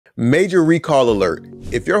Major recall alert.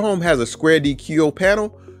 If your home has a square D QO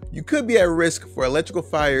panel, you could be at risk for electrical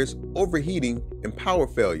fires, overheating, and power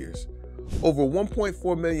failures. Over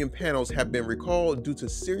 1.4 million panels have been recalled due to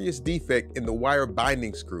serious defect in the wire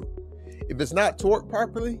binding screw. If it's not torqued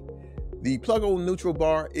properly, the plug-hole neutral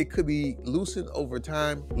bar, it could be loosened over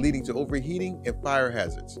time, leading to overheating and fire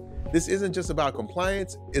hazards. This isn't just about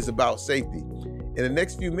compliance, it's about safety. In the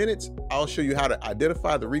next few minutes, I'll show you how to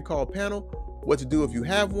identify the recall panel, what to do if you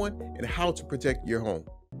have one, and how to protect your home.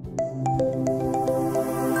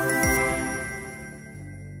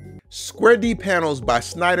 Square D panels by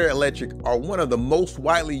Schneider Electric are one of the most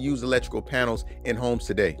widely used electrical panels in homes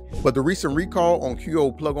today. But the recent recall on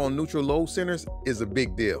QO plug-on neutral load centers is a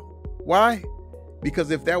big deal. Why?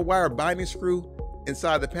 Because if that wire binding screw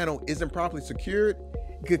inside the panel isn't properly secured,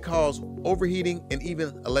 it could cause overheating and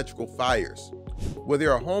even electrical fires. Whether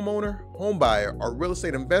you're a homeowner, home buyer, or real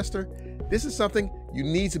estate investor, this is something you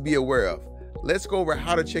need to be aware of. Let's go over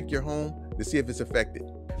how to check your home to see if it's affected.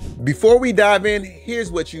 Before we dive in,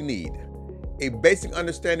 here's what you need. A basic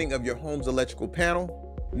understanding of your home's electrical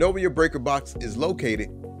panel. Know where your breaker box is located.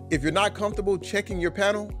 If you're not comfortable checking your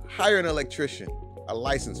panel, hire an electrician, a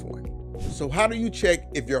licensed one. So how do you check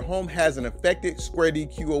if your home has an affected square D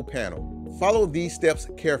QO panel? Follow these steps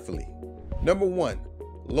carefully. Number 1,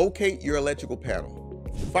 locate your electrical panel.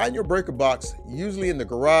 Find your breaker box, usually in the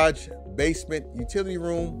garage, basement, utility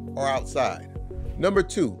room, or outside. Number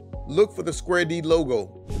 2, look for the square D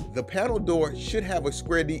logo. The panel door should have a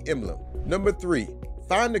square D emblem. Number 3,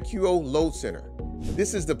 find the QO load center.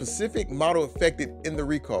 This is the specific model affected in the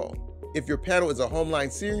recall. If your panel is a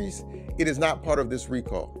Homeline series, it is not part of this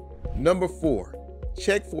recall. Number 4,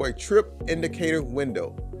 check for a trip indicator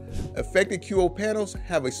window. Affected QO panels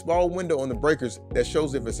have a small window on the breakers that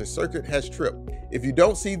shows if a circuit has tripped. If you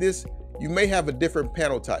don't see this, you may have a different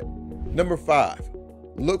panel type. Number 5,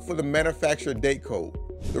 look for the manufacturer date code.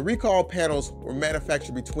 The recall panels were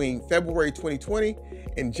manufactured between February 2020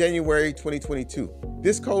 and January 2022.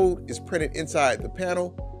 This code is printed inside the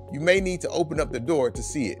panel. You may need to open up the door to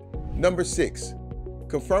see it. Number 6,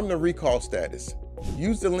 confirm the recall status.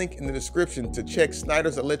 Use the link in the description to check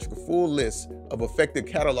Schneider's Electric full list of affected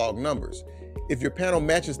catalog numbers. If your panel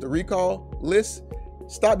matches the recall list,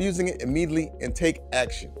 stop using it immediately and take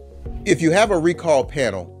action. If you have a recall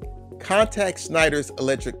panel, contact Schneider's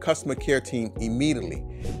Electric customer care team immediately.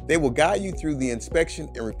 They will guide you through the inspection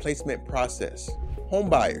and replacement process. Home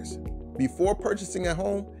buyers, before purchasing a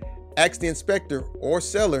home, ask the inspector or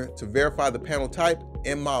seller to verify the panel type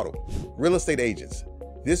and model. Real estate agents,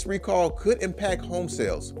 this recall could impact home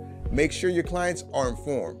sales. Make sure your clients are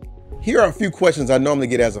informed. Here are a few questions I normally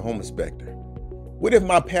get as a home inspector. What if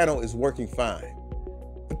my panel is working fine?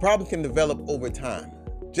 The problem can develop over time.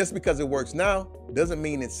 Just because it works now doesn't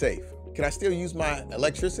mean it's safe. Can I still use my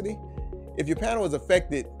electricity? If your panel is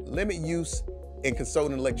affected, limit use and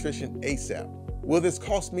consult an electrician ASAP. Will this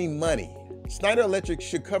cost me money? Schneider Electric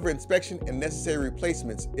should cover inspection and necessary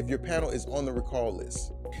replacements if your panel is on the recall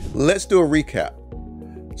list. Let's do a recap.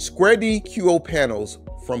 Square D QO panels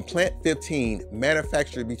from Plant 15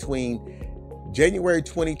 manufactured between January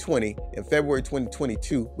 2020 and February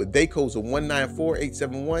 2022 with date codes of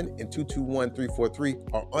 194871 and 221343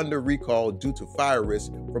 are under recall due to fire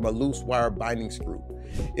risk from a loose wire binding screw.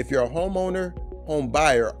 If you're a homeowner, home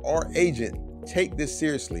buyer, or agent, take this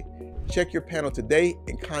seriously. Check your panel today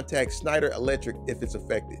and contact Schneider Electric if it's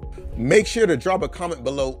affected. Make sure to drop a comment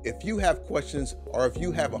below if you have questions or if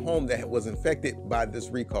you have a home that was infected by this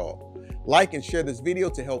recall. Like and share this video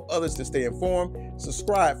to help others to stay informed.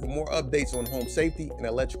 Subscribe for more updates on home safety and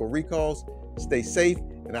electrical recalls. Stay safe,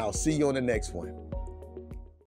 and I'll see you on the next one.